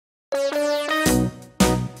The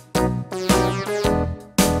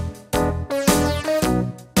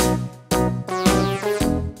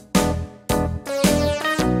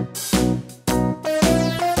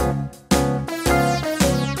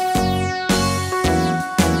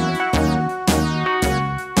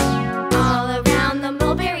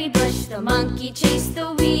monkey chased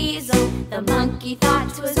the weasel. The monkey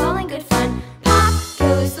thought 'twas all in good fun. Pop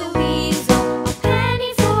goes the weasel. A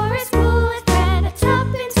penny for a spool of thread, a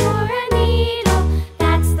tuppence for a needle.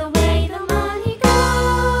 That's the way the money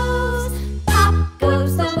goes. Pop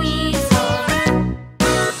goes the weasel.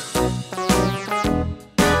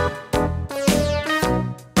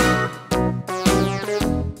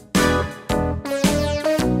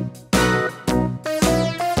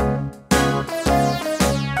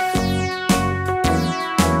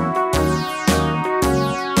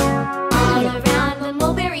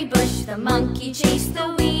 The monkey chased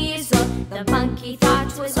the weasel. The monkey thought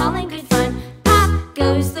 'twas all in good fun. Pop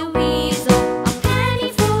goes the weasel. A penny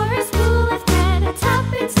for a spool of thread, a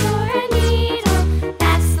tuppence for a needle.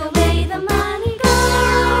 That's the way the money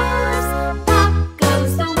goes. Pop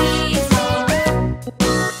goes the weasel.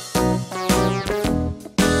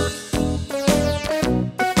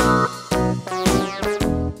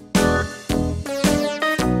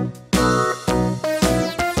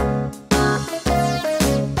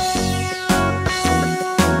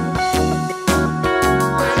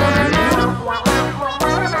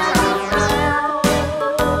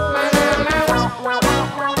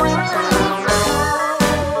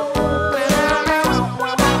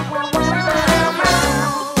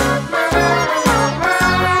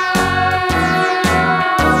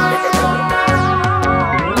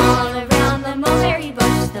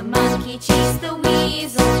 The monkey chased the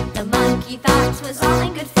weasel. The monkey thought 'twas all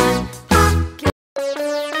in good fun. Pop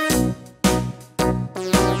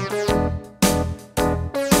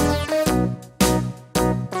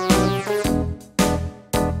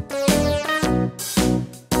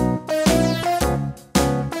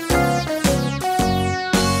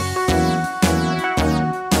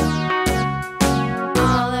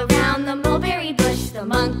all around the mulberry bush. The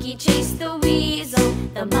monkey chased the weasel.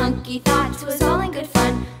 The monkey thought 'twas all in good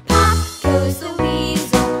fun. Pop goes the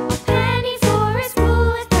weasel. A penny for a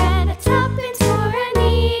spool of thread, a tuppence for a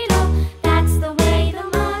needle. That's the way the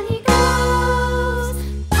money goes.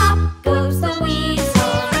 Pop goes the weasel.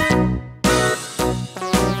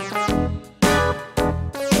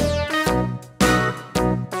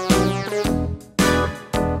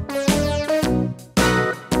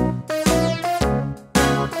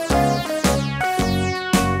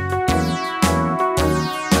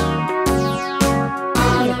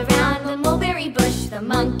 The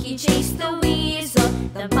monkey chased the weasel.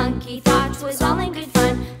 The monkey thought 'twas all in good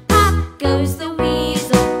fun. Pop goes the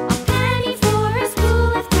weasel. A penny for a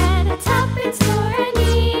spool of thread, a tuppence for a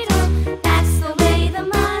needle. That's the way the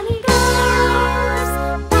money goes.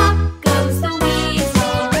 Pop goes the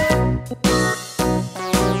weasel.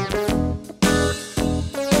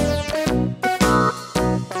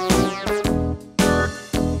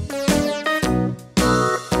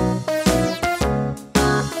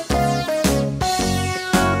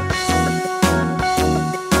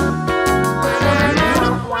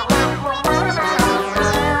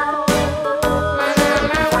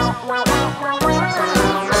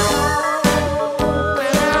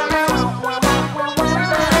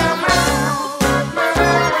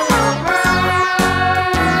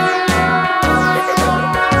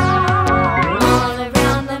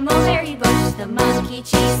 The monkey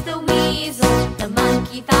chased the weasel. The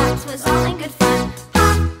monkey thought 'twas all in good fun.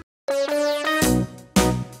 Pop.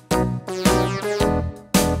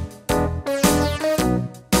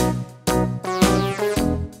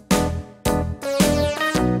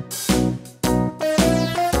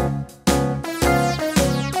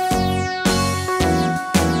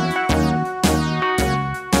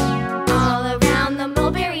 All around the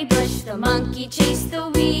mulberry bush. The monkey chased the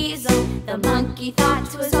weasel. The monkey thought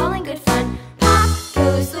 'twas all in good fun. Pop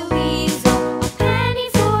goes the weasel. A penny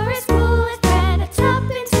for a spool of thread, a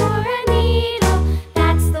tuppence for a needle.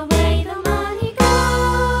 That's the way the money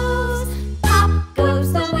goes. Pop goes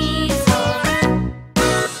the weasel.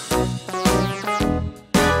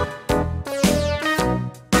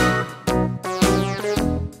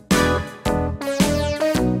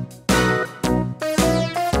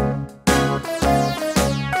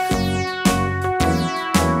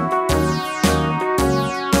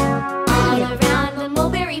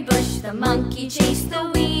 The monkey chased the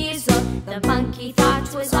weasel.